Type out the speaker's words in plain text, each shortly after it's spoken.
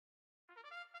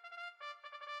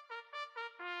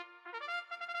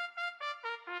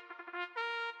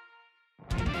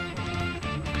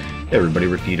Hey everybody,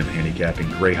 Rick Needham handicapping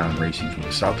Greyhound racing from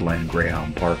the Southland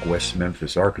Greyhound Park, West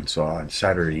Memphis, Arkansas on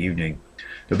Saturday evening,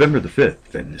 November the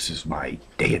 5th, and this is my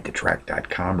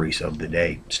dayatthetrack.com race of the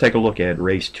day. Let's take a look at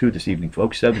race 2 this evening,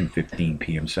 folks, 7:15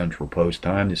 p.m. Central Post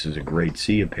Time. This is a grade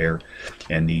C pair,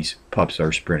 and these pups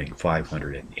are sprinting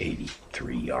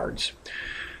 583 yards.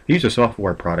 I use a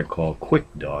software product called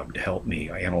QuickDog to help me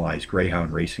analyze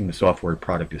greyhound racing. The software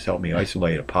product has helped me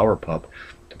isolate a power pup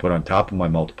to put on top of my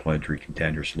multiple entry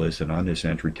contenders list, and on this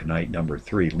entry tonight, number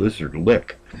 3, Lizard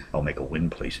Lick, I'll make a win,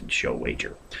 place, and show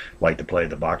wager. Like to play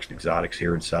the boxed exotics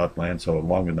here in Southland, so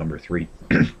along with number 3,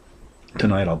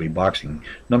 tonight I'll be boxing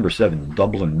number 7,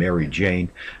 Dublin Mary Jane,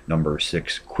 number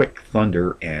 6, Quick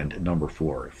Thunder, and number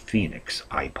 4, Phoenix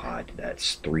iPod.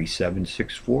 That's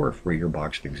 3764 for your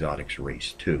boxed exotics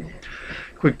race 2.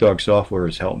 QuickDog software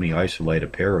has helped me isolate a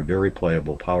pair of very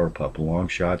playable power pup long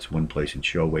shots. Win, place, and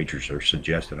show wagers are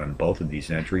suggested on both of these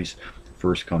entries.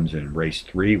 First comes in race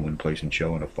 3, win, place, and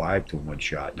show in a 5-to-1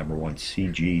 shot. Number 1,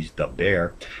 CG's The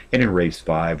Bear. And in race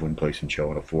 5, win, place, and show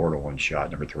in a 4-to-1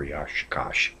 shot. Number 3,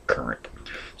 Oshkosh Current.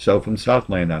 So from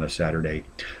Southland on a Saturday,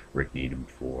 Rick Needham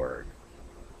for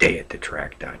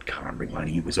dayatthetrack.com.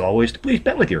 Reminding you as always to please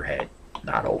bet with your head,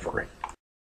 not over it.